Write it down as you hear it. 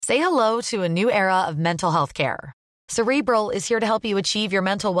Say hello to a new era of mental health care. Cerebral is here to help you achieve your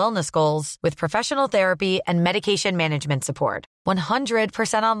mental wellness goals with professional therapy and medication management support.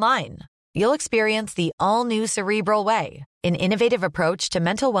 100% online. You'll experience the all-new Cerebral Way, an innovative approach to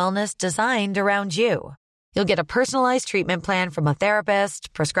mental wellness designed around you. You'll get a personalized treatment plan from a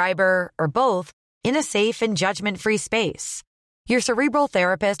therapist, prescriber, or both in a safe and judgment-free space. Your Cerebral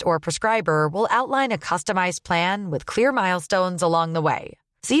therapist or prescriber will outline a customized plan with clear milestones along the way,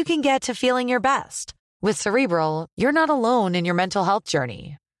 so you can get to feeling your best. With Cerebral, you're not alone in your mental health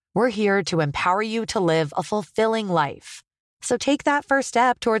journey. We're here to empower you to live a fulfilling life. So take that first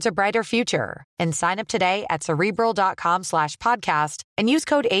step towards a brighter future and sign up today at Cerebral.com/podcast and use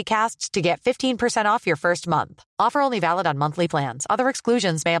code ACAST to get 15% off your first month. Offer only valid on monthly plans. Other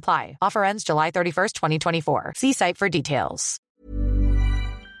exclusions may apply. Offer ends July 31st, 2024. See site for details.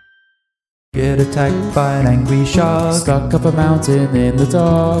 Get attacked by an angry shark, Stuck up a mountain in the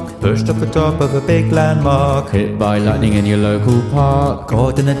dark, pushed off the top of a big landmark, hit by lightning in your local park,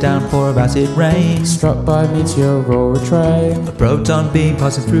 caught in a downpour of acid rain, struck by a meteor or a train, a proton beam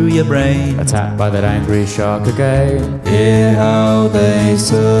passing through your brain, attacked by that angry shark again. Hear how they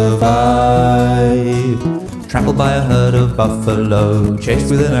survive. Trampled by a herd of buffalo,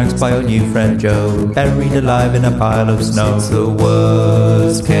 chased with an axe by your new friend Joe, buried alive in a pile of snow. It's the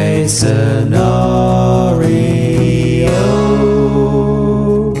worst case scenario.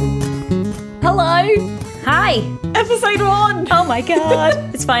 Hello! Hi! Episode 1! Oh my god,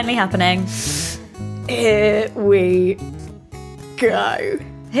 it's finally happening. Here we go.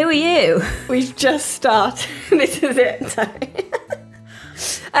 Who are you? We've just started. This is it.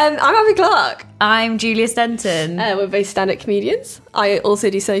 I'm Abby Clark. I'm Julia Stenton. We're both stand-up comedians. I also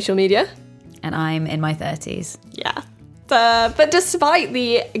do social media. And I'm in my 30s. Yeah. But despite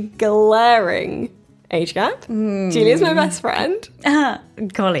the glaring age gap, Julia's my best friend.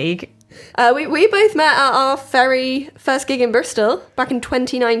 Colleague. We both met at our very first gig in Bristol back in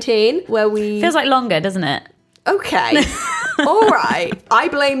 2019, where we... Feels like longer, doesn't it? Okay. All right. I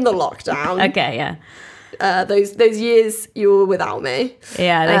blame the lockdown. Okay, yeah. Those years you were without me.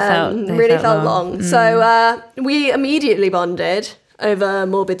 Yeah, they really felt long. So we immediately bonded over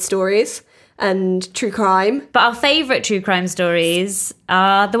morbid stories and true crime. But our favourite true crime stories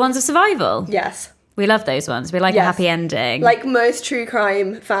are the ones of survival. Yes. We love those ones. We like a happy ending. Like most true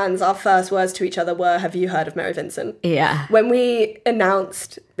crime fans, our first words to each other were, "Have you heard of Mary Vincent?" Yeah. When we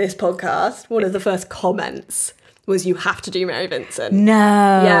announced this podcast, one of the first comments was, "You have to do Mary Vincent." No.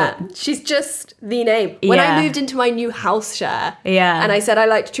 Yeah. She's just the name. When Yeah. I moved into my new house share Yeah. and I said I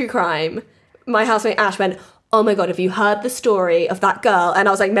liked true crime, my housemate Ash went, "Oh my God, have you heard the story of that girl?" And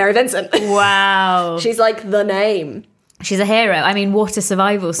I was like, "Mary Vincent." Wow. She's like the name. She's a hero. I mean, what a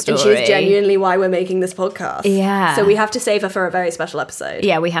survival story. And she's genuinely why we're making this podcast. Yeah. So we have to save her for a very special episode.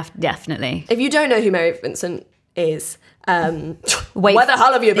 Yeah, we have, definitely. If you don't know who Mary Vincent is, Wait. where the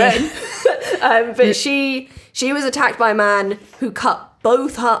hell have you been? But she was attacked by a man who cut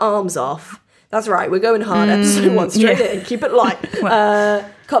both her arms off. That's right, we're going hard. Episode 1 straight in. Keep it light.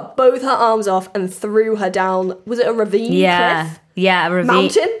 Cut both her arms off and threw her down. Was it a ravine? Cliff? Yeah, a ravine.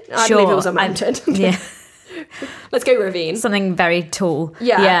 Mountain? I Sure. believe it was a mountain. Yeah. Let's go ravine. Something very tall.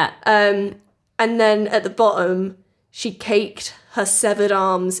 Yeah. And then at the bottom, she caked her severed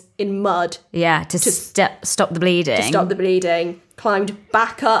arms in mud. Yeah, to stop the bleeding. To stop the bleeding. Climbed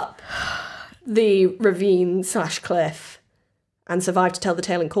back up the ravine / cliff and survived to tell the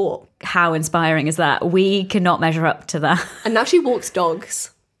tale in court. How inspiring is that? We cannot measure up to that. And now she walks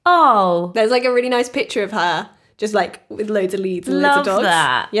dogs. Oh. There's like a really nice picture of her, just like with loads of leads and loads of Love dogs.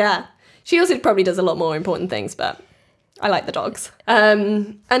 that. Yeah. She also probably does a lot more important things, but I like the dogs.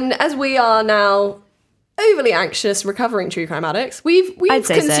 And as we are now overly anxious, recovering true crime addicts, we've I'd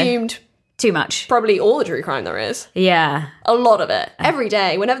say consumed too much. probably all the true crime there is. Yeah. A lot of it. Every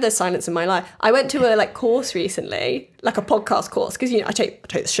day, whenever there's silence in my life. I went to a course recently, like a podcast course, because I take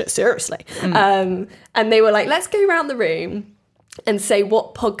this shit seriously. And they were like, let's go around the room and say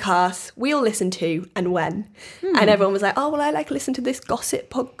what podcasts we all listen to and when. And everyone was like, oh, well, I like to listen to this gossip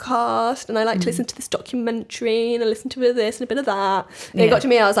podcast and I like to listen to this documentary and I listen to this and a bit of that. And it got to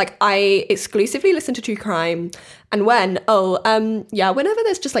me, I was like, I exclusively listen to true crime. And when? Whenever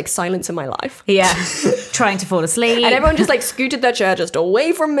there's just silence in my life. Yeah. Trying to fall asleep. And everyone just scooted their chair just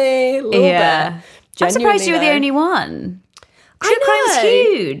away from me a little bit. I'm surprised you were the only one. True crime's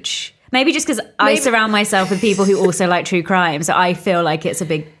huge. Maybe just because I surround myself with people who also like true crime, so I feel like it's a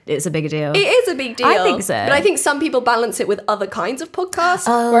bigger deal. It is a big deal. I think so. But I think some people balance it with other kinds of podcasts,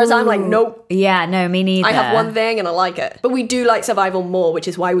 whereas I'm like, nope. Yeah, no, me neither. I have one thing and I like it. But we do like survival more, which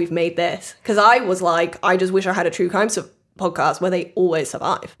is why we've made this. Because I was like, I just wish I had a true crime podcasts where they always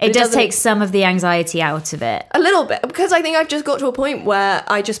survive. It does take some of the anxiety out of it. A little bit, because I think I've just got to a point where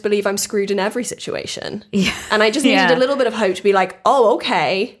I just believe I'm screwed in every situation. Yeah. And I just needed a little bit of hope to be like, oh,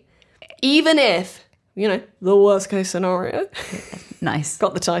 okay, even if, the worst case scenario. Nice.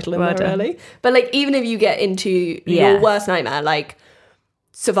 Got the title in there early. But like, even if you get into your worst nightmare, like,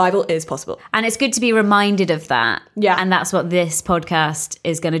 survival is possible. And it's good to be reminded of that. Yeah. And that's what this podcast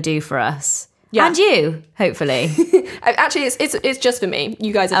is going to do for us. Yeah. And you, hopefully. Actually, it's just for me.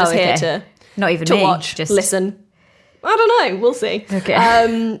 You guys are just here to not even to me, watch, just listen. I don't know. We'll see.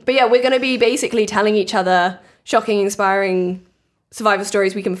 Okay. But yeah, we're going to be basically telling each other shocking, inspiring survival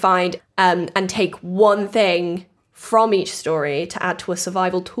stories we can find, and take one thing from each story to add to a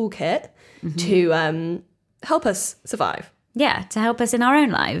survival toolkit to help us survive. Yeah, to help us in our own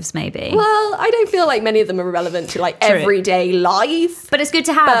lives, maybe. Well, I don't feel like many of them are relevant to like everyday life. But it's good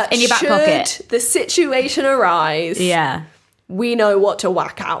to have in your back pocket. Should the situation arise, we know what to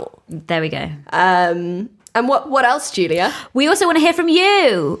whack out. There we go. And what else, Julia? We also want to hear from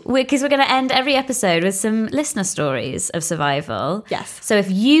you, because we're going to end every episode with some listener stories of survival. Yes. So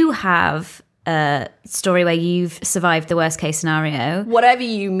if you have a story where you've survived the worst case scenario, whatever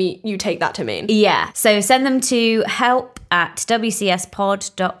you take that to mean. Yeah. So send them to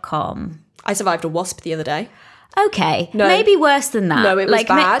help@wcspod.com. I survived a wasp the other day. Okay. No. Maybe worse than that. No, it was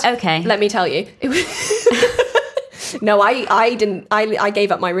bad. Okay. Let me tell you. It was No, I didn't. I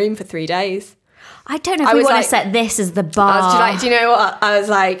gave up my room for 3 days. I don't know if we want to set this as the bar. I was like, do you know what? I was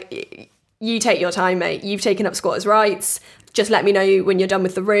like, you take your time, mate. You've taken up squatters' rights. Just let me know when you're done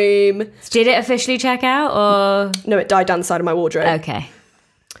with the room. Did it officially check out, or...? No, it died down the side of my wardrobe. Okay.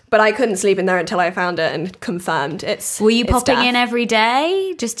 But I couldn't sleep in there until I found it and confirmed it's Were you popping death. in every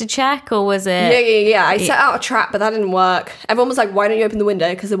day just to check, or was it... Yeah. I set out a trap, but that didn't work. Everyone was like, why don't you open the window?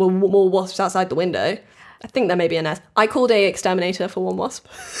 Because there were more wasps outside the window. I think there may be a nest. I called a exterminator for one wasp.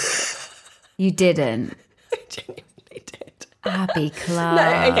 You didn't? I genuinely did. Abby Clark.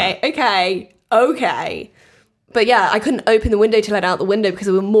 No, okay. But yeah, I couldn't open the window to let out the window because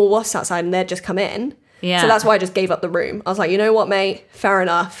there were more wasps outside and they'd just come in. Yeah. So that's why I just gave up the room. I was like, you know what, mate? Fair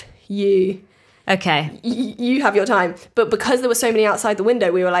enough. You have your time. But because there were so many outside the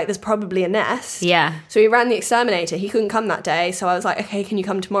window, we were like, there's probably a nest. Yeah. So we ran the exterminator. He couldn't come that day. So I was like, okay, can you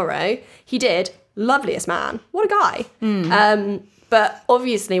come tomorrow? He did. Loveliest man. What a guy. But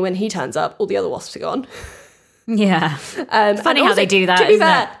obviously when he turns up, all the other wasps are gone. Yeah. Funny how they do that, To be isn't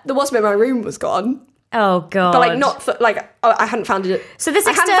fair, it? the wasp in my room was gone. Oh, God. But like not for, like I hadn't found it. So this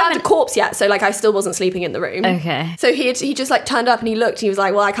I hadn't found a corpse yet, so like I still wasn't sleeping in the room. Okay. So he just like turned up and he looked and he was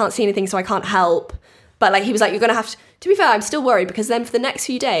like, well, I can't see anything, so I can't help. But like he was like, you're gonna have to be fair, I'm still worried because then for the next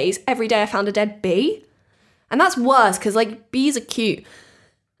few days, every day I found a dead bee. And that's worse because like bees are cute.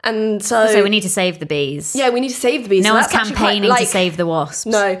 And so we need to save the bees. Yeah, we need to save the bees. No so one's that's actually campaigning to save the wasps.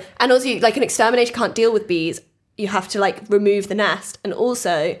 No. And also like an exterminator can't deal with bees. You have to like remove the nest. And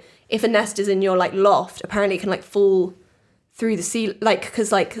also if a nest is in your like loft, apparently it can like fall through the ceiling, like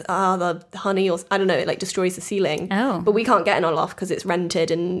because like the honey or I don't know, it like destroys the ceiling. Oh. But we can't get in our loft because it's rented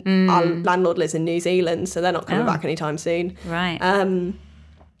and our landlord lives in New Zealand, so they're not coming back anytime soon. Right.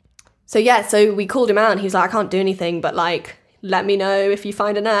 So we called him out and he was like, I can't do anything, but like let me know if you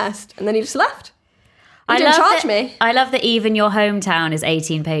find a nest. And then he just left. He didn't charge me. I love that even your hometown is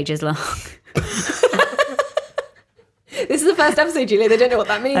 18 pages long. This is the first episode, Julia. They don't know what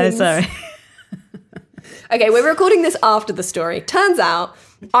that means. Oh, sorry. Okay, we're recording this after the story. Turns out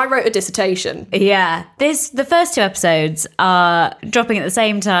I wrote a dissertation. Yeah. The first 2 episodes are dropping at the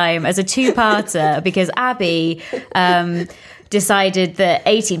same time as a 2-parter because Abby decided that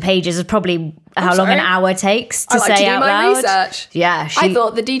 18 pages is probably how long an hour takes to say out loud. I like to do my research. Yeah. I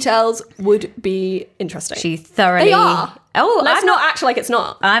thought the details would be interesting. She thoroughly... They are. Oh, let's not act like it's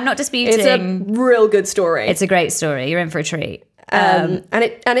not. I'm not disputing. It's a real good story. It's a great story. You're in for a treat. And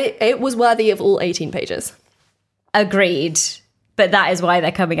it was worthy of all 18 pages. Agreed. But that is why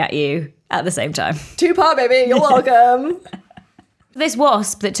they're coming at you at the same time. 2-part, baby. You're welcome. This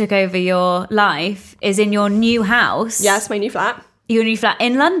wasp that took over your life is in your new house. Yes, my new flat. Your new flat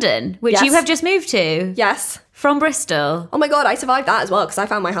in London, which you have just moved to. Yes. From Bristol. Oh my God, I survived that as well because I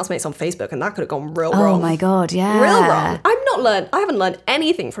found my housemates on Facebook and that could have gone real wrong. Oh my God, yeah. Real wrong. I haven't learned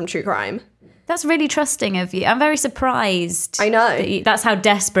anything from true crime. That's really trusting of you. I'm very surprised. I know. That's how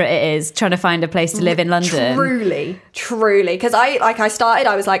desperate it is trying to find a place to live in London. Truly. Because I started,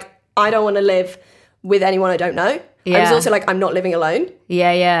 I was like, I don't want to live with anyone I don't know. Yeah. I was also like, I'm not living alone.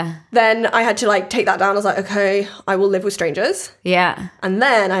 Yeah. Then I had to like take that down. I was like, okay, I will live with strangers. Yeah. And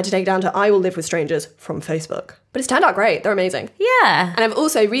then I had to take it down to I will live with strangers from Facebook. But it's turned out great. They're amazing. Yeah. And I've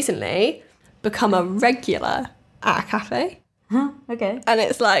also recently become a regular at a cafe. Okay. And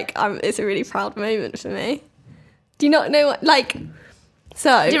it's like, it's a really proud moment for me. Do you not know what, like,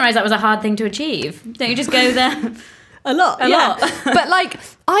 so... I didn't realise that was a hard thing to achieve. Don't you just go there? A lot. But like,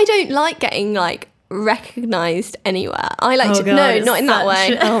 I don't like getting like recognised anywhere. I like to... God, No, it's not in that way.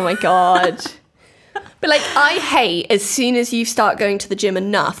 such- Oh my God. But like, I hate as soon as you start going to the gym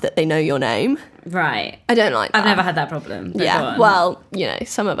enough that they know your name. Right. I don't like that. I've never had that problem. But go Yeah, on. well, you know,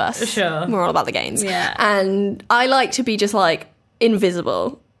 some of us. Sure. We're all about the gains. Yeah. And I like to be just like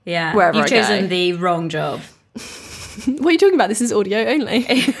invisible. Yeah. Wherever You've I go. chosen the wrong job. What are you talking about? This is audio only.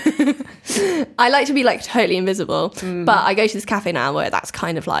 I like to be like totally invisible, but I go to this cafe now where that's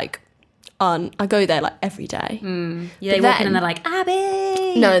kind of like I go there like every day. Yeah, they walk in and they're like,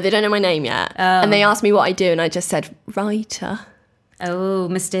 Abby! No, they don't know my name yet. And they asked me what I do and I just said, writer. Oh,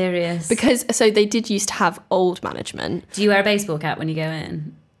 mysterious. Because, so they did used to have old management. Do you wear a baseball cap when you go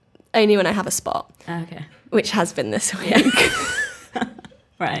in? Only when I have a spot, Okay. which has been this week.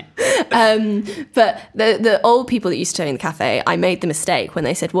 Right. But the old people that used to own the cafe, I made the mistake when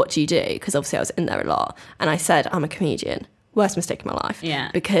they said, what do you do? Because obviously I was in there a lot. And I said, I'm a comedian. Worst mistake of my life. Yeah.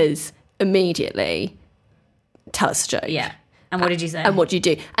 Because immediately, tell us a joke. Yeah. And what did you say? And what do you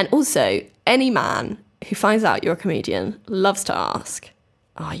do? And also, any man who finds out you're a comedian loves to ask,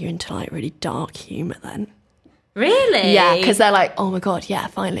 are you into like really dark humour then? Really? Yeah, because they're like, oh my God, yeah,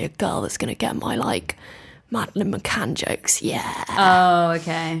 finally a girl that's going to get my like Madeleine McCann jokes. Yeah. Oh,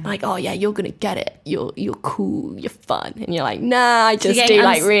 okay. Like, oh yeah, you're going to get it. You're cool. You're fun. And you're like, nah, I just getting do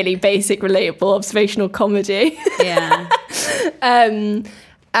like really basic, relatable, observational comedy. Yeah.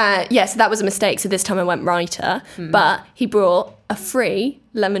 Yeah, so that was a mistake. So this time I went writer, but he brought a free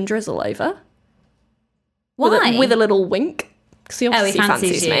lemon drizzle over. Why? With a little wink. Because he obviously he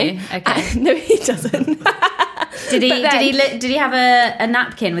fancies me. you. Okay. No, he doesn't. Did he? But then- Did he have a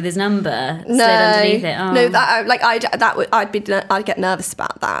napkin with his number slid No, underneath it? Oh. no, I'd get nervous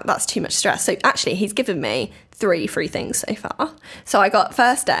about that. That's too much stress. So actually, he's given me 3 free things so far. So I got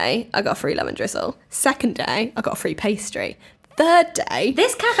first day, I got a free lemon drizzle. Second day, I got a free pastry. Third day,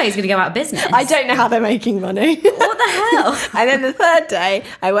 This cafe is going to go out of business. I don't know how they're making money. What the hell? And then the third day,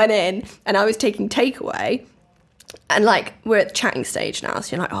 I went in and I was taking takeaway. And like, we're at the chatting stage now.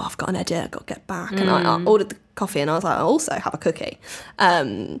 So you're like, oh, I've got an idea, I've got to get back. And I ordered the coffee and I was like, I'll also have a cookie.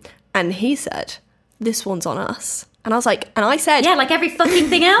 And he said, this one's on us. And I was like, and I said... Yeah, like every fucking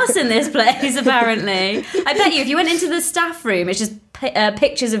thing else in this place, apparently. I bet you if you went into the staff room, it's just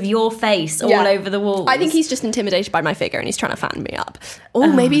pictures of your face all over the walls. I think he's just intimidated by my figure and he's trying to fatten me up. Or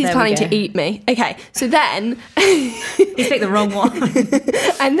maybe he's there we planning to go. eat me. Okay, so then... He's picked the wrong one.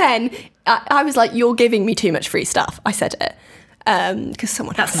 And then I was like, you're giving me too much free stuff. I said it. Because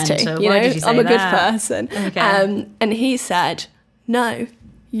someone That's has mental. to. You Why know? did you say I'm a good that? person. Okay. And he said, no,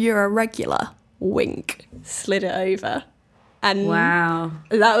 you're a regular. Wink. Slid it over. And Wow.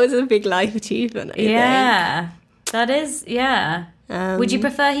 that was a big life achievement, I think. Yeah. That is, yeah. Would you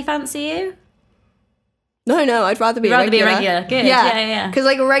prefer he fancy you? No, I'd rather be You'd a rather be regular. a regular. Good. Yeah. Because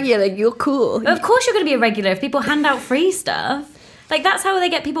like a regular, you're cool. Of course you're going to be a regular if people hand out free stuff. Like, that's how they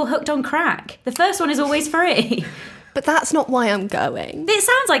get people hooked on crack. The first one is always free. But that's not why I'm going. It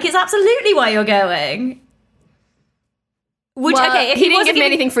sounds like it's absolutely why you're going. If he didn't give me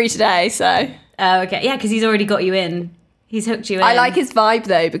anything free today, so... Oh, okay. Yeah, because he's already got you in. He's hooked you in. I like his vibe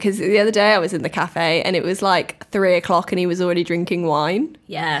though, because the other day I was in the cafe and it was like 3:00 and he was already drinking wine.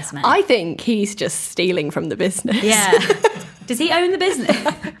 Yes, man. I think he's just stealing from the business. Yeah. Does he own the business?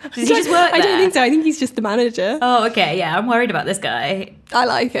 Does he just work there? I don't think so. I think he's just the manager. Oh, okay. Yeah, I'm worried about this guy. I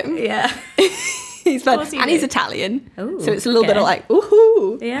like him. Yeah. He's fun. course you And do. he's Italian. Ooh, So it's a little bit okay. of like,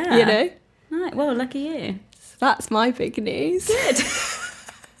 woohoo. Yeah. You know? Right, well, lucky you. That's my big news. Good.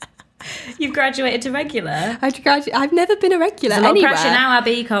 You've graduated to regular. I've never been a regular There's a lot of anywhere. pressure now,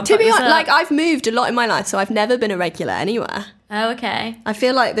 Abby. You can't To fuck be this honest, up. like I've moved a lot in my life, so I've never been a regular anywhere. Oh, okay. I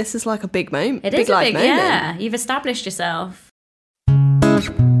feel like this is like a big moment. It is a life big, moment. yeah. You've established yourself.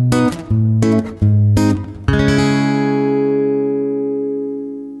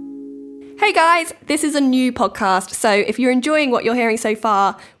 Hey guys, this is a new podcast, so if you're enjoying what you're hearing so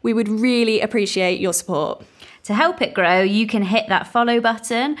far, we would really appreciate your support. To help it grow, you can hit that follow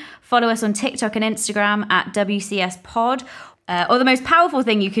button. Follow us on TikTok and Instagram at WCS Pod. Or the most powerful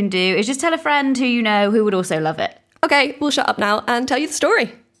thing you can do is just tell a friend who you know who would also love it. Okay, we'll shut up now and tell you the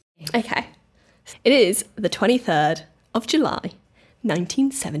story. Okay. It is the 23rd of July,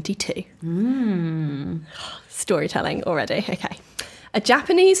 1972. Storytelling already. Okay. A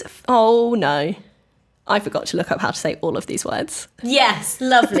Japanese... Oh, no. I forgot to look up how to say all of these words. Yes,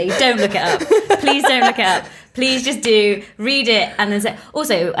 lovely. Don't look it up. Please don't look it up. Please just read it and then say.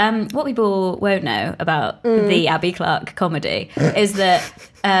 Also, what people won't know about the Abby Clark comedy is that,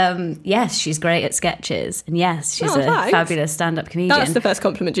 yes, she's great at sketches. And yes, she's a fabulous stand-up comedian. That's the first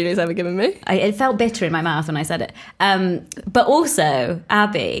compliment Julia's ever given me. It felt bitter in my mouth when I said it. But also,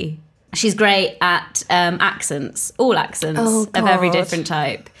 Abby, she's great at accents, all accents of every different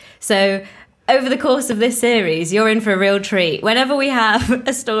type. So over the course of this series, you're in for a real treat. Whenever we have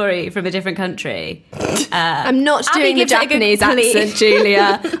a story from a different country, I'm not Abby doing the gives it a good Japanese accent,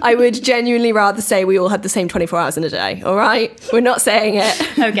 Julia. I would genuinely rather say we all have the same 24 hours in a day, all right? We're not saying it.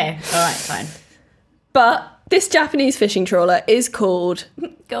 Okay, all right, fine. But this Japanese fishing trawler is called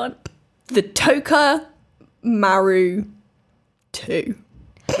Go on. the Toka Maru 2.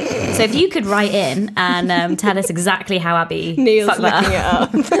 So if you could write in and tell us exactly how Abby Neil's fucked that looking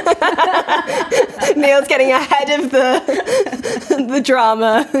up. it up. Neil's getting ahead of the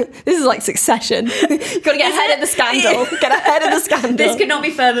drama. This is like Succession. You've got to get ahead of the scandal. Get ahead of the scandal. This could not be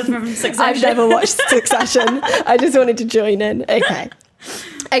further from Succession. I've never watched Succession. I just wanted to join in. Okay.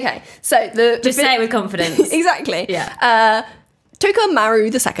 So Just say it with confidence. Exactly. Yeah. Toka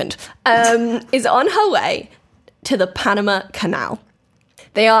Maru II is on her way to the Panama Canal.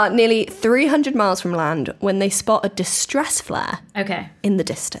 They are nearly 300 miles from land when they spot a distress flare in the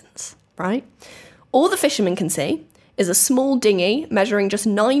distance, right? All the fishermen can see is a small dinghy measuring just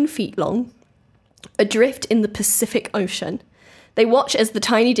 9 feet long, adrift in the Pacific Ocean. They watch as the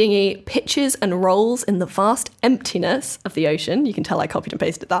tiny dinghy pitches and rolls in the vast emptiness of the ocean. You can tell I copied and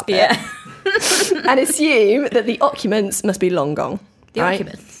pasted that bit. Yeah. And assume that the occupants must be long gone. The right?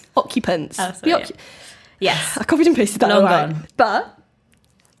 occupants? Oh, sorry, Yes. I copied and pasted that Long right. gone. But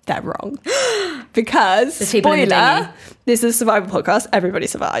they're wrong. Because, There's people in the spoiler, dinghy. this is a survival podcast. Everybody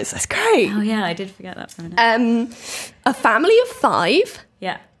survives. That's great. Oh, yeah, I did forget that for a minute. A family of 5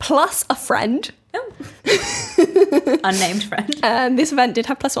 Yeah. plus a friend. Oh. Unnamed friend. This event did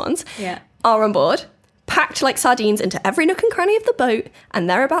have plus ones. Yeah. Are on board, packed like sardines into every nook and cranny of the boat, and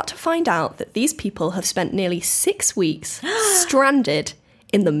they're about to find out that these people have spent nearly 6 weeks stranded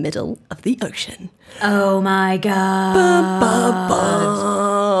in the middle of the ocean. Oh my God.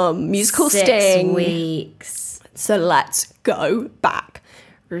 Musical 6 sting. weeks. So let's go back.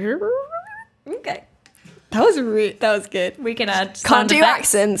 Okay. That was good. We can add Can't sound do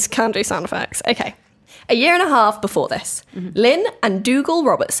effects. accents, can't do sound effects. Okay. A year and a half before this, Lynn and Dougal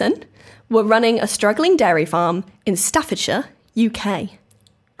Robertson were running a struggling dairy farm in Staffordshire, UK.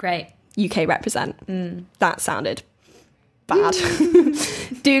 Great. UK represent. That sounded bad.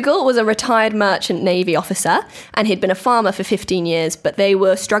 Dougal was a retired merchant navy officer and he'd been a farmer for 15 years, but they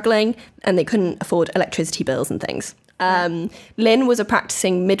were struggling and they couldn't afford electricity bills and things. Lynn was a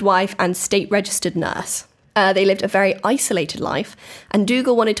practicing midwife and state-registered nurse. They lived a very isolated life, and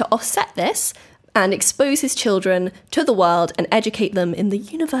Dougal wanted to offset this and expose his children to the world and educate them in the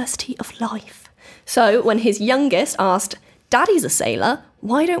University of Life. So when his youngest asked, "Daddy's a sailor,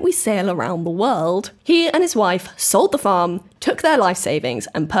 why don't we sail around the world?" He and his wife sold the farm, took their life savings,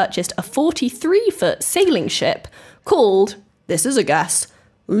 and purchased a 43-foot sailing ship called, this is a guess,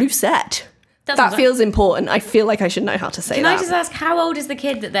 Lucette. That feels important. I feel like I should know how to say that. Can I just ask, how old is the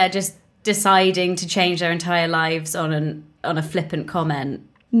kid that they're just deciding to change their entire lives on a flippant comment?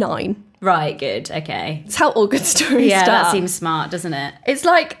 9. Right, good, okay. It's how all good stories Yeah, start. that seems smart, doesn't it? It's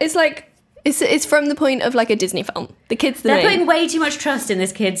from the point of like a Disney film. The kid's the They're main. putting way too much trust in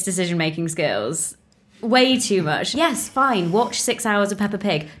this kid's decision-making skills. Way too much. Yes, fine, watch 6 hours of Peppa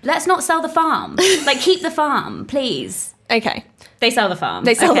Pig. Let's not sell the farm. Keep the farm, please. Okay. They sell the farm.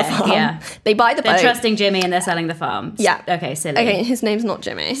 They sell the Okay, farm. Yeah. They buy the They're boat. trusting Jimmy and they're selling the farm. Yeah. Okay, silly. Okay, his name's not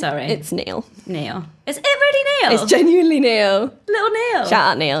Jimmy. Sorry. It's Neil. Neil. Is it really Neil? It's genuinely Neil. Little Neil.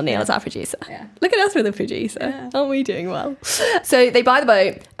 Shout out Neil. Neil's our producer. Yeah. Look at us with a producer. Aren't we doing well? So they buy the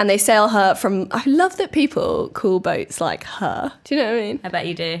boat and they sail her from... I love that people call boats like her. Do you know what I mean? I bet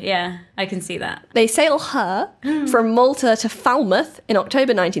you do. Yeah, I can see that. They sail her from Malta to Falmouth in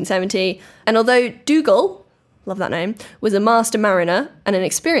October 1970. And although Dougal, love that name, was a master mariner and an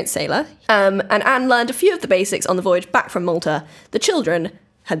experienced sailor, and Anne learned a few of the basics on the voyage back from Malta, the children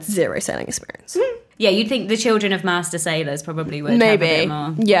had zero sailing experience. Yeah, you'd think the children of master sailors probably would have a Maybe. bit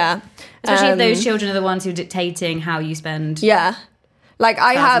more. Yeah. Especially if those children are the ones who are dictating how you spend. Yeah. Like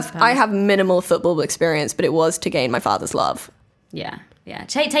I £1,000s. have minimal football experience, but it was to gain my father's love. Yeah.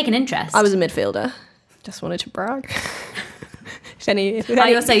 Take an interest. I was a midfielder. Just wanted to brag. If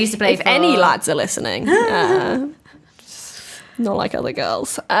I also used to play if for... any lads are listening, Not like other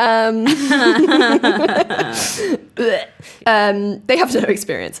girls. They have no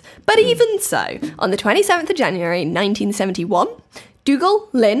experience. But even so, on the 27th of January 1971, Dougal,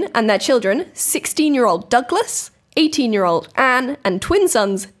 Lynn, and their children, 16-year-old Douglas, 18-year-old Anne, and twin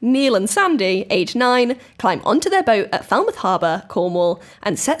sons Neil and Sandy, age 9, climb onto their boat at Falmouth Harbour, Cornwall,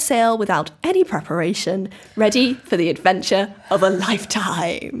 and set sail without any preparation, ready for the adventure of a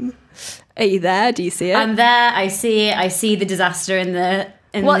lifetime. Are you there? Do you see it? I'm there. I see it. I see the disaster on the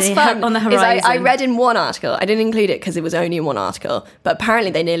horizon. Is I read in one article, I didn't include it because it was only in one article, but apparently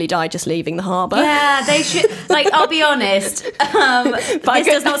they nearly died just leaving the harbour. Yeah, they should. Like, I'll be honest, this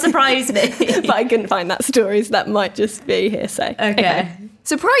does not surprise me. But I couldn't find that story, so that might just be hearsay. Okay.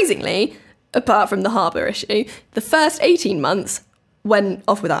 Surprisingly, apart from the harbour issue, the first 18 months went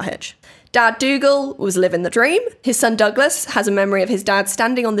off without a hitch. Dad Dougal was living the dream. His son Douglas has a memory of his dad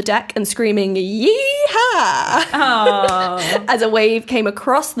standing on the deck and screaming, "Yeehaw!" as a wave came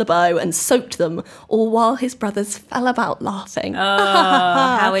across the bow and soaked them, all while his brothers fell about laughing. Oh,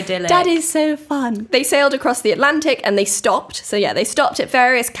 how idyllic. That is so fun. They sailed across the Atlantic and they stopped. So yeah, they stopped at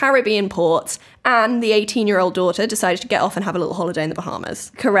various Caribbean ports, and the 18-year-old daughter decided to get off and have a little holiday in the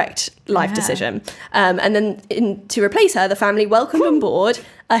Bahamas. Correct life decision. And then to replace her, the family welcomed on board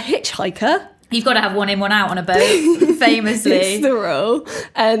a hitchhiker. You've got to have one in, one out on a boat, famously. It's the rule.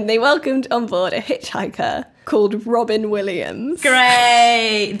 And they welcomed on board a hitchhiker called Robin Williams.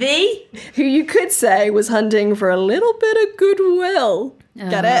 Great. Who you could say was hunting for a little bit of goodwill.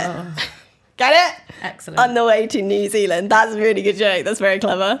 Get it? Get it? Excellent. On the way to New Zealand. That's a really good joke. That's very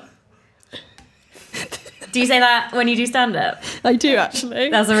clever. Do you say that when you do stand-up? I do, actually.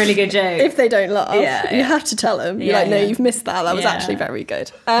 That's a really good joke. If they don't laugh, Yeah. you have to tell them. You're like, no, you've missed that. That was actually very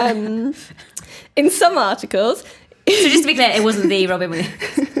good. In some articles... So just to be clear, it wasn't the Robin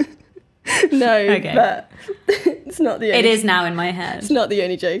Williams. No, Okay. but it's not the only... It is now in my head. It's not the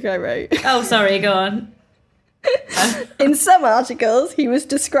only joke I wrote. Oh, sorry, go on. In some articles, he was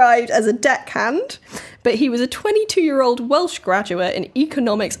described as a deckhand, but he was a 22-year-old Welsh graduate in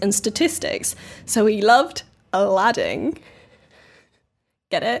economics and statistics, so he loved Aladdin.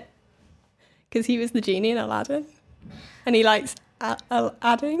 Get it? Because he was the genie in Aladdin, and he likes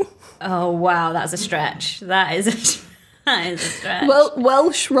adding. Oh, wow, that's a stretch. That is a stretch. Well,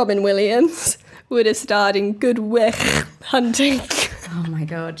 Welsh Robin Williams would have starred in Good Will Hunting. Oh my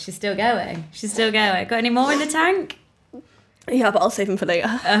God, she's still going. Got any more in the tank? Yeah, but I'll save them for later.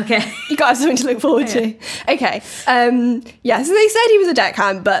 Okay. You got to have something to look forward to. Okay. So they said he was a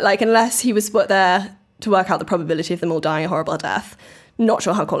deckhand, but like unless he was put there to work out the probability of them all dying a horrible death, not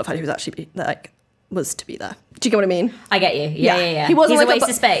sure how qualified he was actually was to be there. Do you get what I mean? I get you. Yeah. He wasn't He's like a waste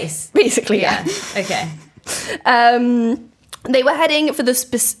of space. Basically, yeah. Okay. They were heading for the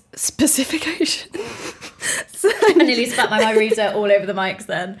Pacific Ocean. I nearly spat my margarita all over the mics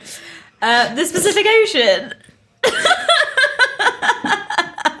then. The Pacific Ocean.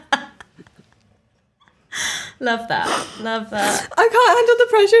 Love that. I can't handle the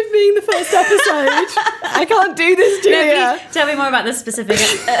pressure of being the first episode. I can't do this, Julia. Please tell me more about the Pacific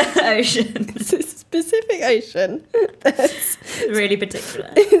Ocean. It's a Pacific Ocean. Really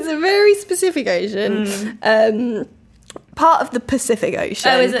particular. It's a very specific ocean. Part of the Pacific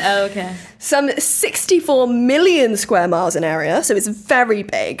Ocean. Oh, is it? Oh, okay. Some 64 million square miles in area, so it's very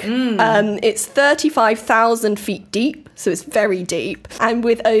big. It's 35,000 feet deep, so it's very deep. And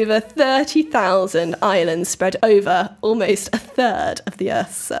with over 30,000 islands spread over almost a third of the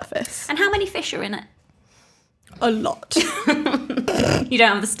Earth's surface. And how many fish are in it? A lot. You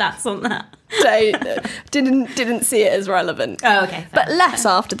don't have the stats on that. So didn't see it as relevant. Oh, okay. But less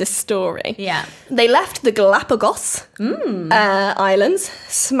after this story. Yeah. They left the Galapagos Islands,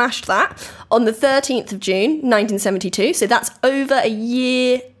 smashed that, on the 13th of June, 1972. So that's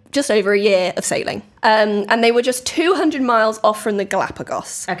just over a year of sailing. And they were just 200 miles off from the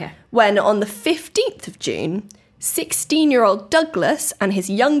Galapagos. Okay. When on the 15th of June, 16-year-old Douglas and his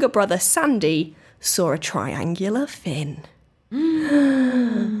younger brother Sandy saw a triangular fin.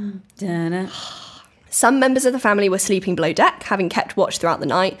 Some members of the family were sleeping below deck, having kept watch throughout the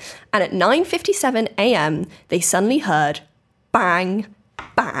night, and at 9:57 a.m. they suddenly heard bang,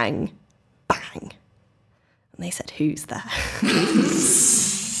 bang, bang. And they said, "Who's there?"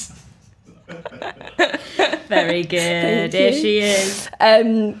 Very good. Here she is.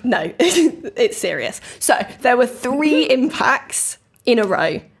 No, it's serious. So there were 3 impacts in a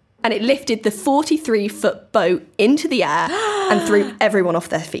row, and it lifted the 43-foot boat into the air and threw everyone off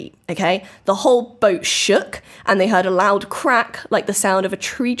their feet, okay? The whole boat shook, and they heard a loud crack, like the sound of a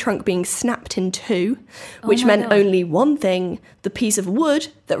tree trunk being snapped in two, which meant only one thing: the piece of wood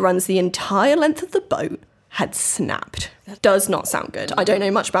that runs the entire length of the boat had snapped. Does not sound good. I don't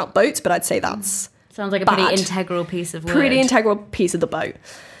know much about boats, but I'd say that's Sounds like a bad. pretty integral piece of wood. Pretty integral piece of the boat.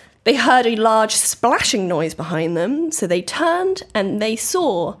 They heard a large splashing noise behind them, so they turned and they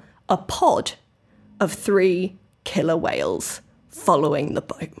saw a pod of 3 killer whales following the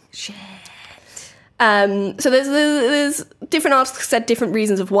boat. Shit. So there's different articles said different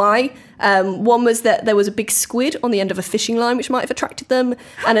reasons of why. One was that there was a big squid on the end of a fishing line, which might have attracted them,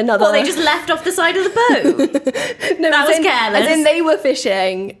 and another. Well, they just left off the side of the boat. No, that was careless. As in, they were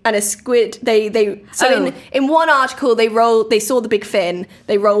fishing, and a squid. In one article, they saw the big fin.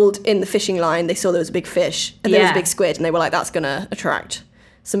 They rolled in the fishing line. They saw there was a big fish, and there was a big squid, and they were like, "That's gonna attract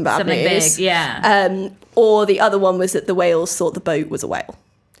some bad Something news." big, yeah. Or the other one was that the whales thought the boat was a whale,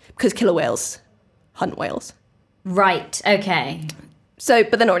 because killer whales hunt whales. Right, okay. So,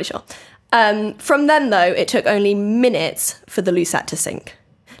 but they're not really sure. From then, though, it took only minutes for the Lucette to sink.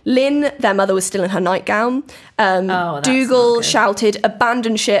 Lynn, their mother, was still in her nightgown. Dougal shouted,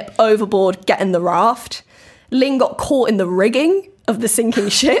 "Abandon ship, overboard, get in the raft." Lynn got caught in the rigging of the sinking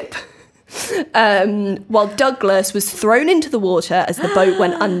ship. While Douglas was thrown into the water as the boat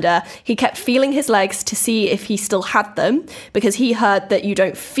went under. He kept feeling his legs to see if he still had them, because he heard that you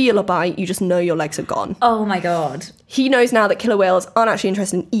don't feel a bite, you just know your legs are gone. Oh my God. He knows now that killer whales aren't actually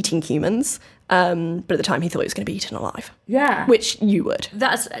interested in eating humans, but at the time he thought he was going to be eaten alive. Yeah. Which you would.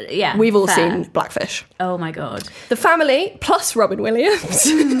 That's, yeah. We've all fair. seen Blackfish. Oh my God. The family, plus Robin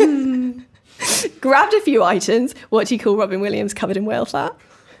Williams, grabbed a few items. What do you call Robin Williams covered in whale fat?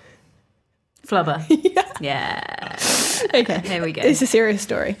 Flubber. Yeah. Okay. Here we go. It's a serious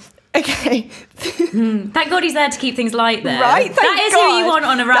story. Okay. Thank God he's there to keep things light there. Right? That is who you want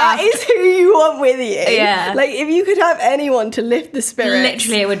on a raft. That is who you want with you. Yeah. Like, if you could have anyone to lift the spirits.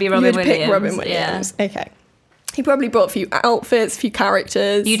 Literally, it would be Robin you'd Williams. pick Robin Williams. Yeah. Okay. He probably brought a few outfits, a few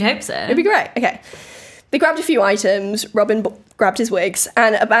characters. You'd hope so. It'd be great. Okay. They grabbed a few items. Robin grabbed his wigs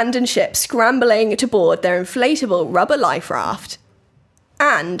and abandoned ship, scrambling to board their inflatable rubber life raft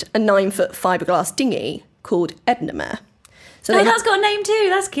and a 9-foot fiberglass dinghy called Edna. So that's got a name too.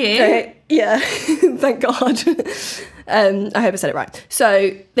 That's cute. Okay, yeah, thank God. I hope I said it right. So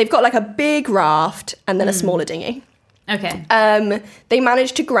they've got like a big raft and then a smaller dinghy. Okay. They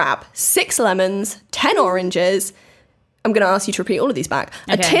managed to grab 6 lemons, 10 oranges. I'm going to ask you to repeat all of these back.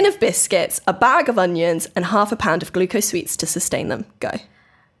 A tin of biscuits, a bag of onions, and half a pound of glucose sweets to sustain them. Go.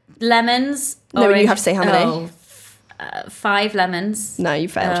 Lemons. No, orange. you have to say how many. 5 lemons. No, you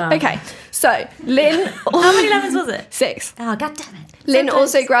failed. Okay, so Lynn... How many lemons was it? 6. Oh, God damn it. Lynn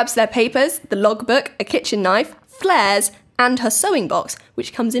also grabs their papers, the logbook, a kitchen knife, flares, and her sewing box,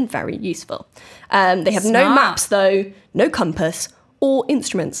 which comes in very useful. They have no Smart. maps, though, no compass, or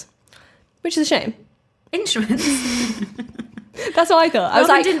instruments, which is a shame. Instruments. That's what I thought. I was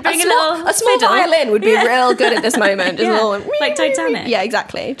Robin like, didn't bring a small fiddle. violin would be real good at this moment. Just a little, like Titanic. Yeah,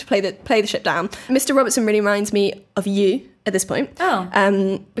 exactly. To play the ship down. Mr. Robertson really reminds me of you at this point. Oh.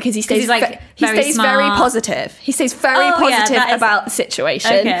 Because he stays he's like he very stays very smart. positive. He stays very Oh, yeah, positive that is- about the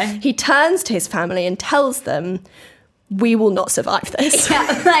situation. Okay. He turns to his family and tells them, "We will not survive this." Yeah,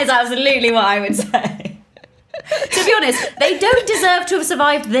 that is absolutely what I would say. To be honest, they don't deserve to have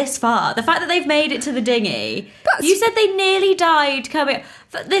survived this far. The fact that they've made it to the dinghy. You said they nearly died coming.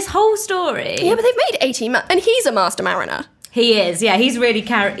 This whole story. Yeah, but they've made 18 months, and he's a master mariner. He is, yeah. He's really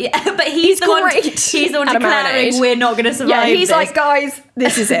but he's the great one. He's the one at a declaring marinade. we're not going to survive. Yeah, he's this. like, guys,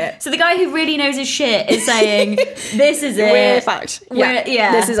 this is it. So the guy who really knows his shit is saying, "This is it. We're fucked.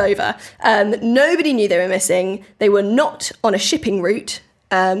 Yeah, this is over." Nobody knew they were missing. They were not on a shipping route,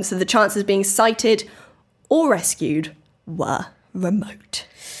 so the chances of being sighted or rescued were remote.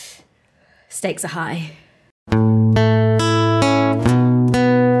 Stakes are high."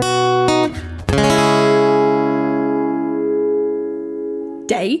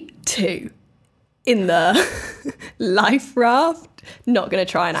 Day 2 in the life raft. Not going to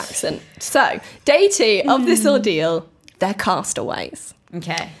try an accent. So, day 2 of this ordeal, they're castaways.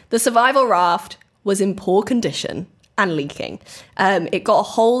 Okay. The survival raft was in poor condition and leaking. It got a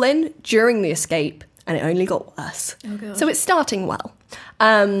hole in during the escape, and it only got worse. Oh, God. So it's starting well.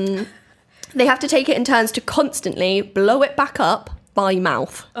 They have to take it in turns to constantly blow it back up by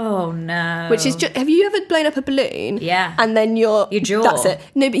mouth. Oh no. Which is just, have you ever blown up a balloon? Yeah. And then your jaw. That's it.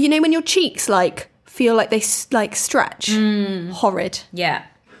 No, but you know when your cheeks like feel like they like stretch? Horrid. Yeah.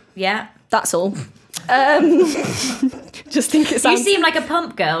 Yeah. That's all. Just think it You sounds... seem like a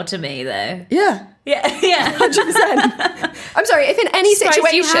pump girl to me, though. Yeah. Yeah. Yeah. 100%. I'm sorry, if in any Surprised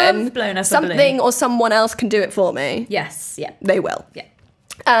you situation have blown up a something balloon. or someone else can do it for me, Yes. Yeah. they will. Yeah.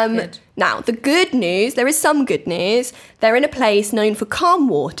 Good. Now, the good news, there is some good news. They're in a place known for calm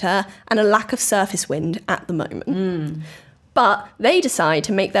water and a lack of surface wind at the moment. But they decide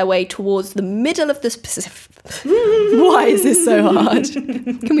to make their way towards the middle of the Pacific. Why is this so hard?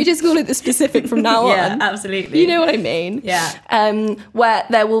 Can we just call it the Pacific from now on? Yeah, absolutely. You know what I mean? Yeah. Where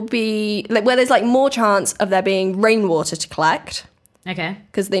there will be, where there's more chance of there being rainwater to collect. Okay.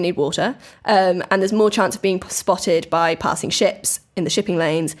 Because they need water. And there's more chance of being spotted by passing ships in the shipping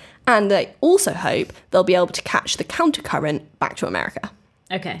lanes. And they also hope they'll be able to catch the countercurrent back to America.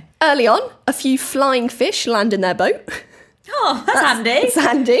 Okay. Early on, a few flying fish land in their boat. Oh, that's handy. It's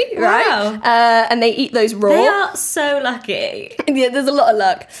handy, right? Wow. And they eat those raw. They are so lucky. Yeah, there's a lot of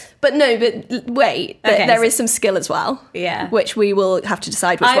luck. But wait, Okay, there is some skill as well. Yeah. Which we will have to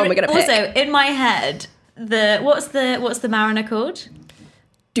decide which one we're going to pick. Also, in my head, what's the mariner called?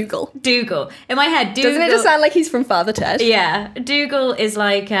 Dougal. Dougal. In my head, Dougal... Doesn't it just sound like he's from Father Ted? Yeah. Dougal is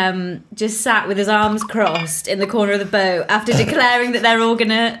just sat with his arms crossed in the corner of the boat after declaring that they're all going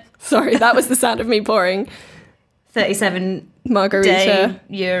to... Sorry, that was the sound of me pouring 37 margarita day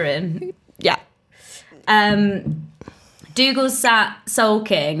urine. Yeah. Dougal's sat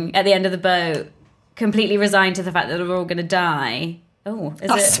sulking at the end of the boat, completely resigned to the fact that they're all going to die. Oh,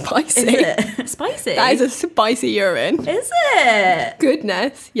 That's spicy. Is it spicy? That is a spicy urine. Is it?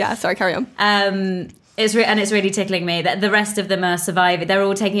 Goodness. Yeah, sorry, carry on. It's really tickling me that the rest of them are surviving. They're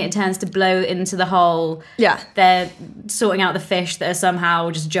all taking it in turns to blow into the hole. Yeah. They're sorting out the fish that are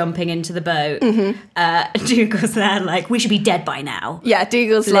somehow just jumping into the boat. Dougal's there we should be dead by now. Yeah,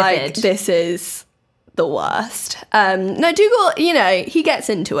 Dougal's Livid. this is the worst. No, Dougal, he gets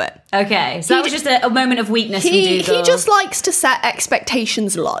into it. Okay, so that was just a moment of weakness from Dougal. He just likes to set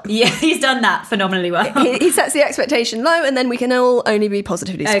expectations low. Yeah, he's done that phenomenally well. He sets the expectation low, and then we can all only be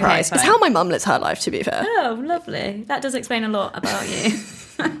positively surprised. Fine. It's how my mum lives her life, to be fair. Oh, lovely. That does explain a lot about you.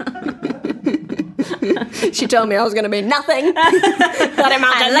 She told me I was going to be nothing. That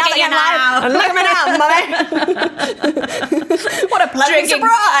amounts to nothing in life. And look at me now, mummy. What a pleasant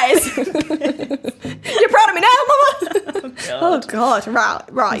surprise. You're proud of me now, mama. Oh, God.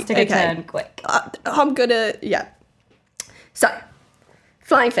 Right. Take a turn, quick. I'm going to, yeah. So,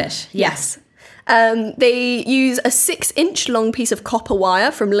 flying fish. Yes. They use a 6-inch long piece of copper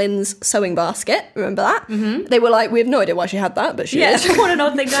wire from Lynn's sewing basket. Remember that? Mm-hmm. They were like, we have no idea why she had that, but she is. What an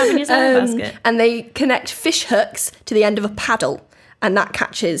odd thing to have in your sewing basket. And they connect fish hooks to the end of a paddle, and that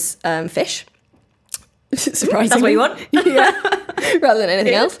catches fish. Surprisingly. That's what you want? Yeah, rather than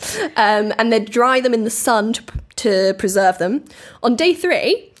anything else. And they dry them in the sun to preserve them. On day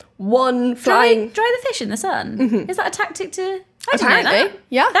 3, one flying... Dry the fish in the sun? Mm-hmm. Is that a tactic to... Apparently,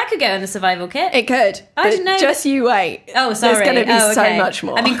 yeah. That could go in the survival kit. It could. I didn't know. Just you wait. Oh, sorry. There's going to be okay. so much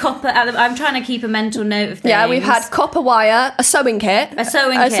more. I mean, copper... I'm trying to keep a mental note of things. Yeah, we've had copper wire, a sewing kit. A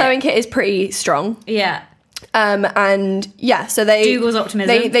sewing kit is pretty strong. Yeah. And yeah, so they... Dougal's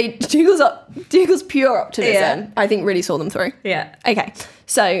optimism. Dougal's pure optimism, Yeah. I think, really saw them through. Yeah. Okay,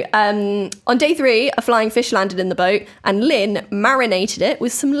 so on day 3, a flying fish landed in the boat, and Lynn marinated it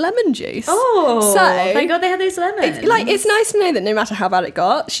with some lemon juice. Oh, so thank God they had those lemons. It's nice to know that no matter how bad it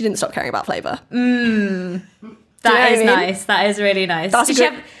got, she didn't stop caring about flavour. That is nice. That is really nice.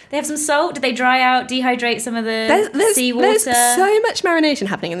 They have some salt? Did they dry out, dehydrate some of the seawater? There's so much marination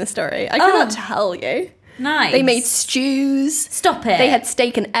happening in this story. I cannot tell you. Nice. They made stews. Stop it. They had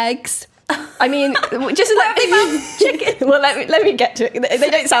steak and eggs. I mean, just like chicken. Well, let me get to it. They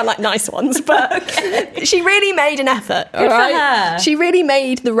don't sound like nice ones, but she really made an effort. All right, for her. She really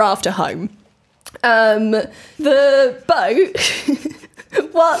made the raft a home. The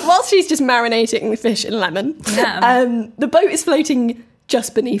boat, whilst she's just marinating the fish in lemon, the boat is floating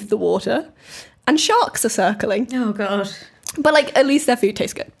just beneath the water, and sharks are circling. Oh God. But at least their food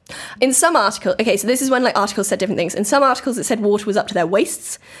tastes good. In some articles, okay, so this is when articles said different things. In some articles it said water was up to their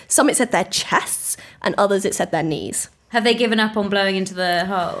waists, some it said their chests, and others it said their knees. Have they given up on blowing into the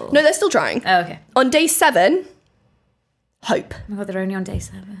hole? No, they're still trying. Oh, okay. On day 7, hope. Oh my God, they're only on day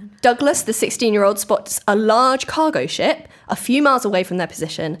 7. Douglas, the 16-year-old, spots a large cargo ship a few miles away from their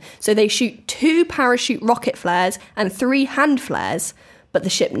position, so they shoot 2 parachute rocket flares and 3 hand flares, but the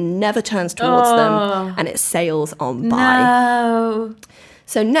ship never turns towards them, and it sails on by. No.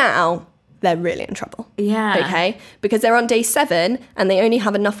 So now they're really in trouble. Yeah. Okay? Because they're on day 7, and they only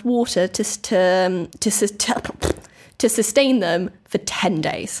have enough water to sustain them for 10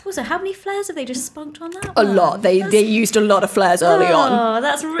 days. Also, how many flares have they just spunked on that A one? lot. They used a lot of flares early on. Oh,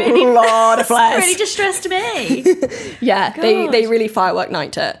 that's really... A lot of flares. Really distressed me. Yeah, God. they really firework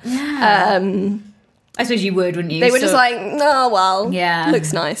night it. Yeah. I suppose you would, wouldn't you? They were just like, oh, well, Yeah.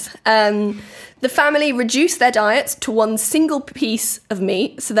 looks nice. The family reduced their diets to one single piece of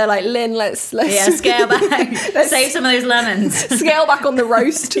meat. So they're like, Lynn, let's scale back. Save some of those lemons. Scale back on the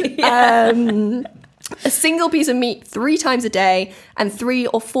roast. A single piece of meat 3 times a day and 3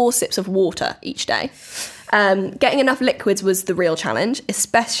 or 4 sips of water each day. Getting enough liquids was the real challenge,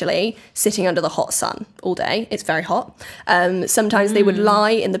 especially sitting under the hot sun all day. It's very hot. Sometimes they would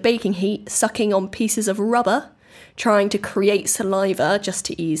lie in the baking heat, sucking on pieces of rubber, trying to create saliva just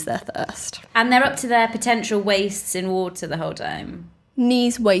to ease their thirst. And they're up to their potential wastes in water the whole time.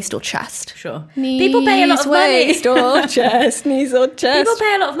 Knees, waist, or chest. Sure. Knees, People pay a lot of money. waist, or chest. Knees or chest. People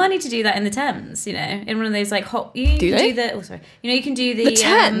pay a lot of money to do that in the Thames, you know, in one of those like hot. You Do can they? do the. Oh, sorry. You know, you can do The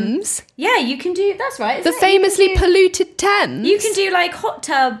Thames? Yeah, you can do. That's right. The isn't it? famously polluted Thames? You can do like hot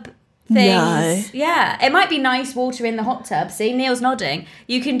tub things. No. Yeah, it might be nice water in the hot tub. See, Neil's nodding.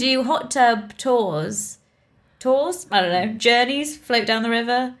 You can do hot tub tours. Tours? I don't know. Journeys, float down the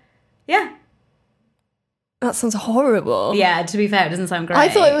river. Yeah. That sounds horrible. Yeah, to be fair, it doesn't sound great. I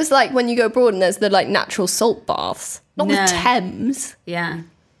thought it was like when you go abroad and there's the like natural salt baths. Not No. the Thames. Yeah.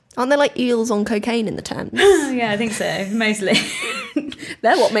 Aren't there like eels on cocaine in the Thames? Yeah, I think so. Mostly.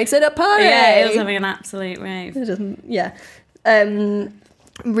 They're what makes it a party. Yeah, eels having an absolute rave. It doesn't, yeah.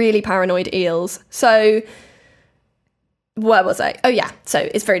 Really paranoid eels. So, where was I? Oh, yeah. So,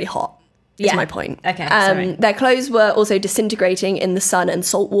 it's very hot. Is Yeah. my point. Okay, sorry. Their clothes were also disintegrating in the sun and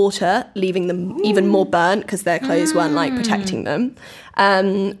salt water, leaving them even more burnt because their clothes weren't like protecting them.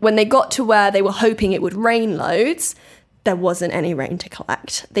 When they got to where they were hoping it would rain loads, there wasn't any rain to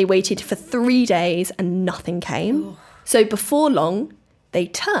collect. They waited for 3 days and nothing came. So before long, they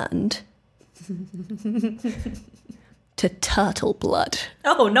turned to turtle blood.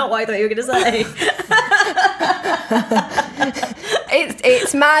 Oh, not what I thought you were going to say.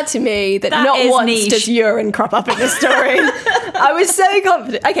 It's mad to me that That not is once niche. does urine crop up in this story. I was so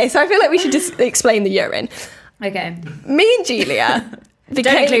confident. Okay, so I feel like we should just explain the urine. Okay. Me and Julia Don't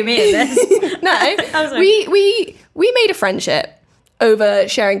include me in this. No, sorry. we made a friendship over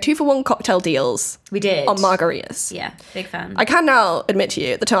sharing 2-for-1 cocktail deals We did. on margaritas. Yeah, big fan. I can now admit to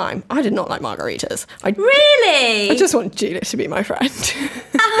you, at the time, I did not like margaritas. Really? I just wanted Julia to be my friend. Abby,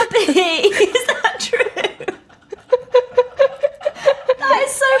 is that true? That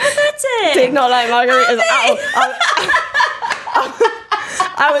is so pathetic. Did not like margaritas at all.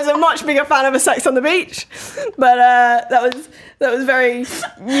 I was a much bigger fan of a Sex on the Beach, but that was very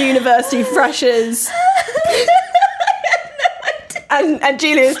university freshers. And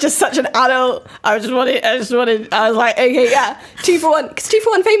Julia's just such an adult. I was like, okay, yeah, 2-for-1. Because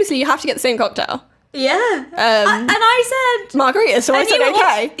 2-for-1, famously, you have to get the same cocktail. Yeah. And I said... Margarita, so I and said,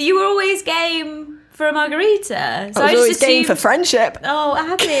 okay. You were always game for a margarita. So I was always just game assumed- for friendship. Oh,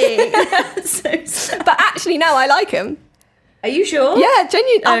 Abby. So sad. But actually, now I like him. Are you sure? Yeah,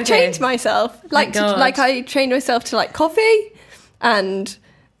 genuinely. I've Okay. changed myself. Like God. like I trained myself to like coffee and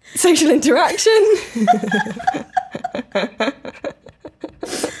social interaction.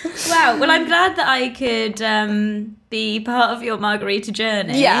 Wow. Well, I'm glad that I could be part of your margarita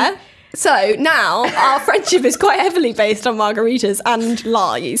journey. Yeah. So now our friendship is quite heavily based on margaritas and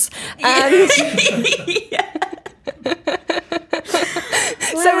lies. And so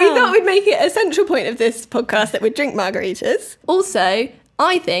we thought we'd make it a central point of this podcast that we'd drink margaritas. Also,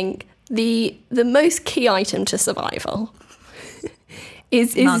 I think the most key item to survival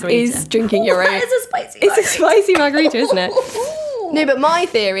is drinking your own. That is a spicy It's a margarita. spicy margarita, isn't it? No, but my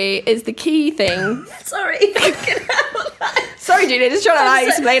theory is the key thing. Sorry. Sorry, Julia, just trying to like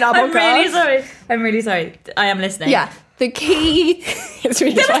explain our podcast. I'm really sorry. I am listening. Yeah, the key. It's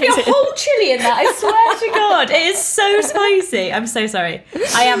really There must be a spicy. whole chili in that. I swear to God, it is so spicy. I'm so sorry.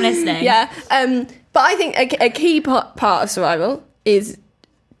 I am listening. Yeah, but I think a key part of survival is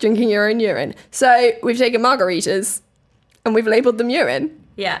drinking your own urine. So we've taken margaritas and we've labelled them urine.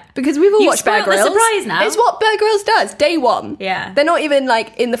 Yeah. Because we've all You've watched Bear spoiled the Grylls. surprise now. It's what Bear Grylls does, day one. Yeah. They're not even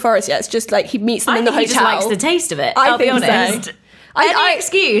like in the forest yet. It's just like he meets them I in the think hotel. he just likes the taste of it. I I'll be think so. honest. Any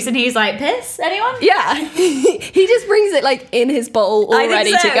excuse, and he's like, piss? Anyone? Yeah, he just brings it like in his bowl all I think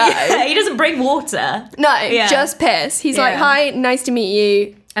ready so. to go. Yeah, he doesn't bring water. No, Yeah. just piss. He's like, Yeah. hi, nice to meet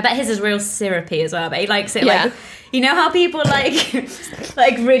you. I bet his is real syrupy as well. But he likes it Yeah. like, you know how people like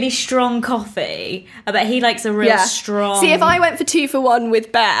like really strong coffee. I bet he likes a real strong. See, if I went for 2-for-1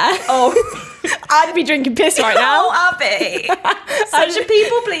 with Bear, I'd be drinking piss right now. Oh, Abby, such a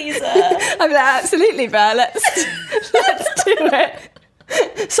people pleaser. I'm like, absolutely, Bear. Let's do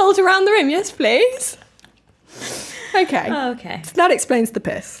it. Salt around the rim, yes, please. Okay, Okay, that explains the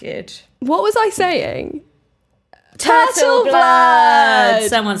piss. good. What was I saying? Turtle blood.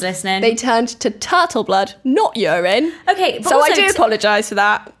 Someone's listening. They turned to turtle blood, not urine. Okay, but so also I do apologise for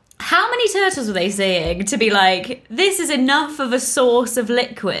that. How many turtles were they seeing to be like, this is enough of a source of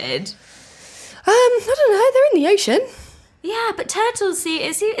liquid? I don't know. They're in the ocean. Yeah, but turtles,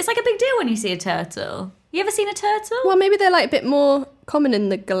 it's like a big deal when you see a turtle. You ever seen a turtle? Well, maybe they're like a bit more common in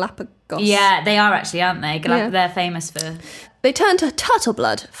the Galapagos. Yeah, they are actually, aren't they? They're famous for... They turned to turtle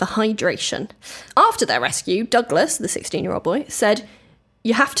blood for hydration. After their rescue, Douglas, the 16-year-old boy, said,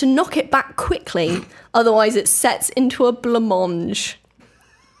 "You have to knock it back quickly, otherwise it sets into a blancmange."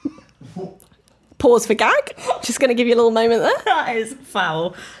 Pause for gag. Just going to give you a little moment there. That is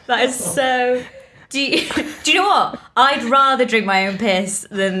foul. That is so... Do you know what? I'd rather drink my own piss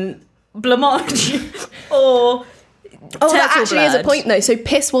than blancmange or... Oh, that actually blood. is a point, though. So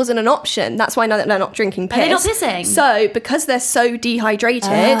piss wasn't an option. That's why now that they're not drinking piss. Are they not pissing? So, because they're so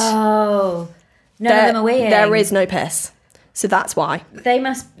dehydrated... Oh. None of them are weeing. There is no piss. So that's why. They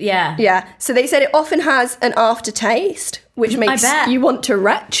must... Yeah. Yeah. So they said it often has an aftertaste, which makes you want to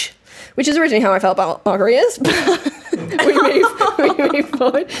retch, which is originally how I felt about margaritas. we move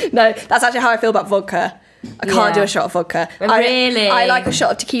forward. No, that's actually how I feel about vodka. I can't do a shot of vodka. Really? I like a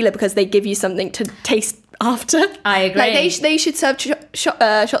shot of tequila because they give you something to taste after. I agree. Like they should serve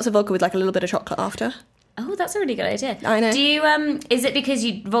shots of vodka with like a little bit of chocolate after. Oh, that's a really good idea. I know. Do you is it because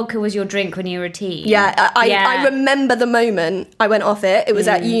vodka was your drink when you were a teen? Yeah, I remember the moment I went off it. It was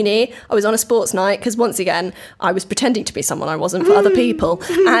at uni. I was on a sports night because once again I was pretending to be someone I wasn't for other people.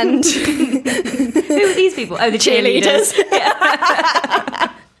 And who are these people? Oh, the cheerleaders.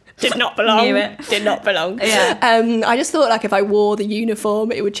 Did not belong. Knew it. Did not belong. Yeah. I just thought like if I wore the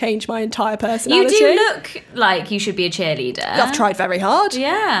uniform, it would change my entire personality. You do look like you should be a cheerleader. I've tried very hard.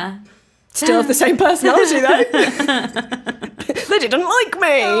 Yeah. Still have the same personality though. They didn't like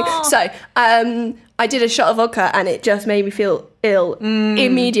me. Oh. So I did a shot of vodka and it just made me feel ill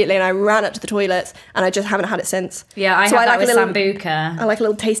immediately, and I ran up to the toilets and I just haven't had it since. Yeah, I had that with Sambuca. I like a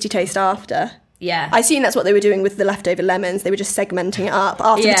little tasty taste after. Yeah. I seen that's what they were doing with the leftover lemons. They were just segmenting it up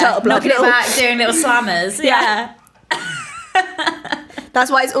after the turtle blood. Knocking it back, doing little slammers. Yeah. That's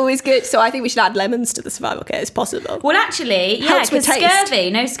why it's always good. So I think we should add lemons to the survival kit as possible. Well, actually, yeah, because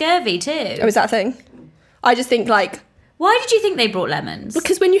scurvy. No scurvy too. Oh, is that a thing? I just think like... Why did you think they brought lemons?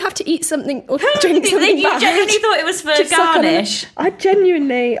 Because when you have to eat something or drink something you genuinely thought it was for garnish? I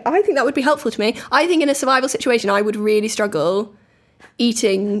think that would be helpful to me. I think in a survival situation, I would really struggle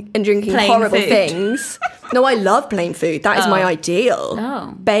eating and drinking plain horrible food. Things. No, I love plain food. That is my ideal.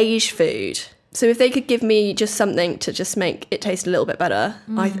 Oh. Beige food. So if they could give me just something to just make it taste a little bit better,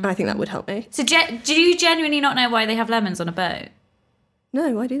 I think that would help me. So do you genuinely not know why they have lemons on a boat?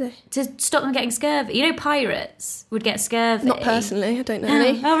 No, why do they? To stop them getting scurvy. You know pirates would get scurvy. Not personally, I don't know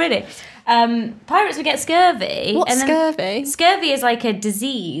any. Oh, really? Pirates would get scurvy. What's scurvy? Scurvy is like a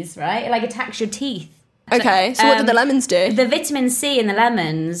disease, right? It like attacks your teeth. Okay, so what do the lemons do? The vitamin C in the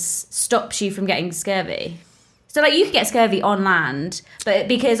lemons stops you from getting scurvy. So, like, you could get scurvy on land, but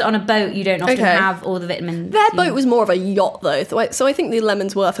because on a boat you don't often have all the vitamins. Their boat was more of a yacht, though, so I think the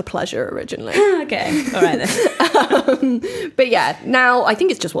lemons were for pleasure originally. Okay, all right then. But yeah, now I think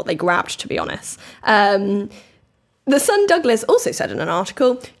it's just what they grabbed, to be honest. The Sun Douglas also said in an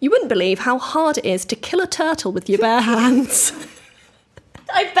article, "You wouldn't believe how hard it is to kill a turtle with your bare hands."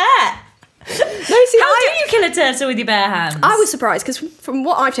 I bet. No, see, how do you kill a turtle with your bare hands? I was surprised because from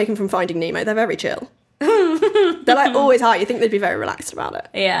what I've taken from Finding Nemo, they're very chill. They're like always high. You think they'd be very relaxed about it.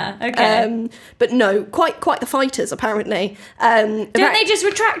 Yeah, okay. But no, quite the fighters apparently. Don't they just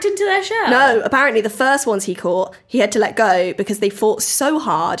retract into their shell? No, apparently the first ones he caught, he had to let go because they fought so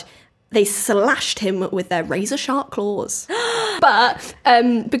hard. They slashed him with their razor-sharp claws. But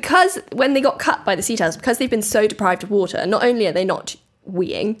because when they got cut by the sea turtles, because they've been so deprived of water, not only are they not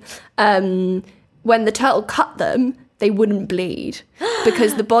weeing, when the turtle cut them, they wouldn't bleed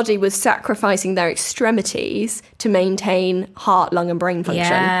because the body was sacrificing their extremities to maintain heart, lung, and brain function.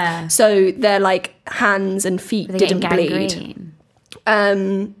 Yeah. So their like hands and feet didn't bleed.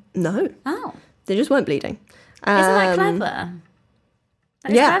 No. Oh. They just weren't bleeding. Isn't that clever?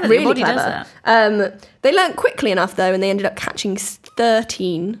 That is Yeah, clever. really Your body clever. does that. They learnt quickly enough though, and they ended up catching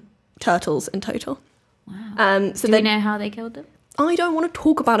 13 turtles in total. Wow. So Do we know how they killed them? I don't want to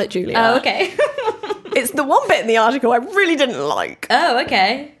talk about it, Julia. Oh, okay. It's the one bit in the article I really didn't like. Oh,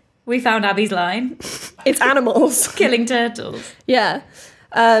 okay. We found Abby's line. It's animals. Killing turtles. Yeah.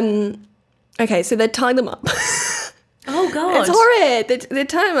 Okay, so they'd tie them up. Oh, God. It's horrid. They'd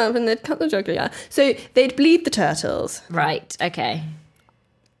tie them up and they'd cut the jugular. So they'd bleed the turtles. Right, okay.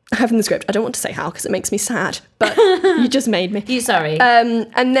 I have in the script. I don't want to say how because it makes me sad, but you just made me. Sorry.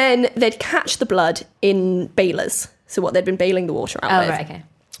 And then they'd catch the blood in balers. So what they'd been baling the water out with. Right, okay.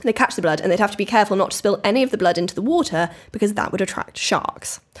 They'd catch the blood and they'd have to be careful not to spill any of the blood into the water because that would attract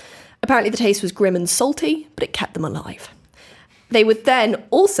sharks. Apparently the taste was grim and salty, but it kept them alive. They would then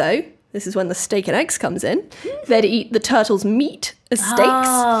also, this is when the steak and eggs comes in, they'd eat the turtle's meat as steaks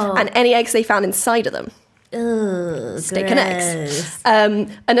and any eggs they found inside of them. Ugh, Steak and eggs.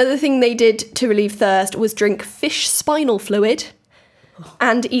 Another thing they did to relieve thirst was drink fish spinal fluid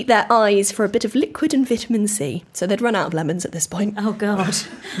and eat their eyes for a bit of liquid and vitamin C. So they'd run out of lemons at this point. Oh, God.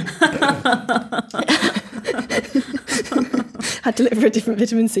 Had to look for a different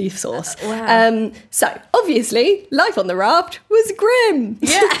vitamin C source. Wow. So, obviously, life on the raft was grim.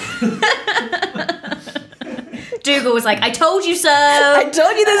 Yeah. Dougal was like, I told you so. I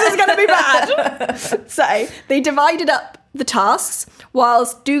told you this was going to be bad. So, they divided up the tasks.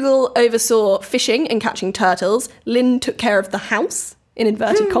 Whilst Dougal oversaw fishing and catching turtles, Lynn took care of the house, in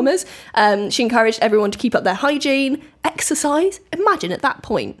inverted commas. She encouraged everyone to keep up their hygiene, exercise. Imagine at that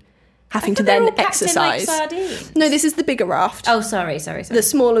point having to then exercise. In, like, sardines. No, this is the bigger raft. Oh, sorry. The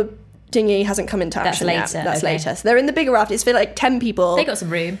smaller dinghy hasn't come into action yet. That's later. So they're in the bigger raft. It's for like 10 people. They got some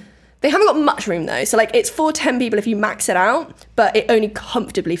room. They haven't got much room though. So like it's for 10 people if you max it out, but it only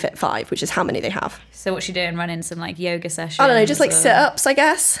comfortably fit 5, which is how many they have. So what's she doing? Running some like yoga sessions? I don't know, just like sit-ups, I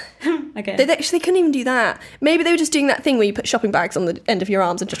guess. Okay. They couldn't even do that. Maybe they were just doing that thing where you put shopping bags on the end of your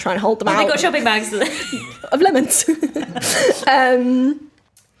arms and just try and hold them out. They got shopping bags of lemons.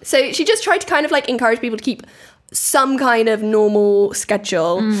 So she just tried to kind of like encourage people to keep some kind of normal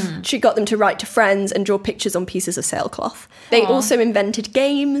schedule. She got them to write to friends and draw pictures on pieces of sailcloth. They also invented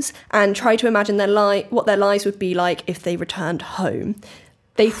games and tried to imagine what their lives would be like if they returned home.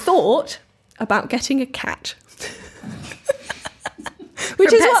 They thought about getting a cat.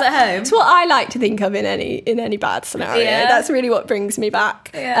 Which is pets at home. It's what I like to think of in any bad scenario. Yeah. That's really what brings me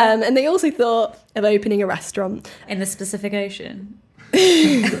back. Yeah. And they also thought of opening a restaurant. in the Pacific Ocean.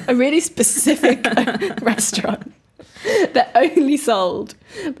 A really specific restaurant that only sold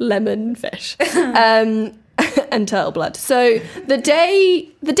lemon fish and turtle blood. So the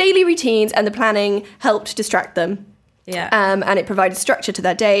daily routines and the planning helped distract them. Yeah. And it provided structure to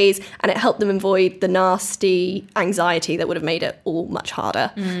their days and it helped them avoid the nasty anxiety that would have made it all much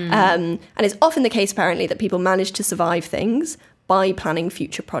harder. And it's often the case, apparently, that people manage to survive things by planning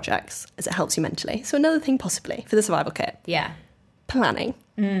future projects as it helps you mentally. So another thing possibly for the survival kit. Yeah. Planning.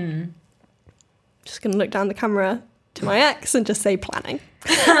 Just going to look down the camera to my ex and just say planning.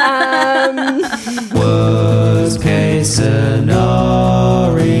 Worst case scenario.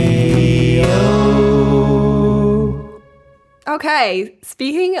 Okay,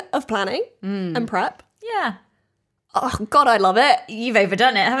 speaking of planning and prep. Yeah. Oh, God, I love it. You've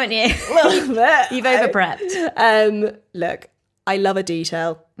overdone it, haven't you? Love it. You've over-prepped. Look, I love a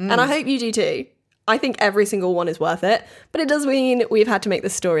detail. And I hope you do too. I think every single one is worth it. But it does mean we've had to make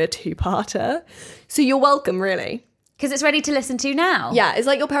this story a 2-parter. So you're welcome, really. Because it's ready to listen to now. Yeah, it's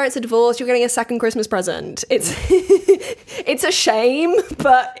like your parents are divorced, you're getting a second Christmas present. It's it's a shame,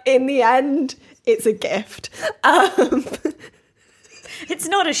 but in the end, it's a gift. It's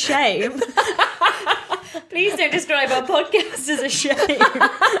not a shame. Please don't describe our podcast as a shame.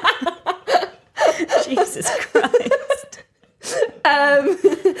 Jesus Christ.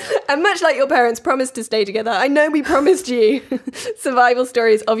 And much like your parents promised to stay together, I know we promised you survival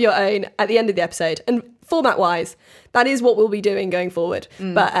stories of your own at the end of the episode. And format-wise, that is what we'll be doing going forward.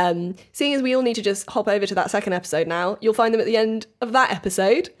 But seeing as we all need to just hop over to that second episode now, you'll find them at the end of that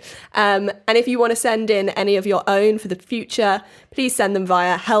episode. And if you want to send in any of your own for the future, please send them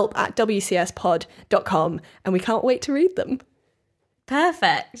via help@wcspod.com. And we can't wait to read them.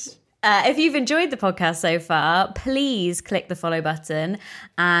 Perfect. If you've enjoyed the podcast so far, please click the follow button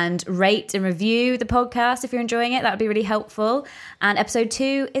and rate and review the podcast if you're enjoying it. That would be really helpful. And episode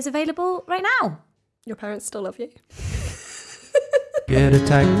 2 is available right now. Your parents still love you. Get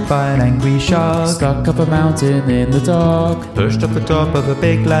attacked by an angry shark. Stuck up a mountain in the dark. Pushed off the top of a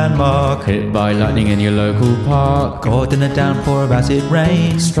big landmark. Hit by lightning in your local park. Caught in a downpour of acid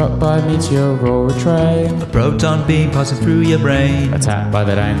rain. Struck by a meteor or a train. A proton beam passing through your brain. Attacked by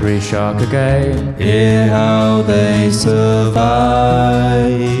that angry shark again. Hear how they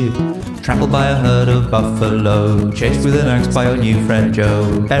survive. Trampled by a herd of buffalo. Chased with an axe by your new friend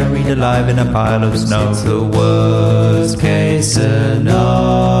Joe. Buried alive in a pile of snow. The worst case scenario.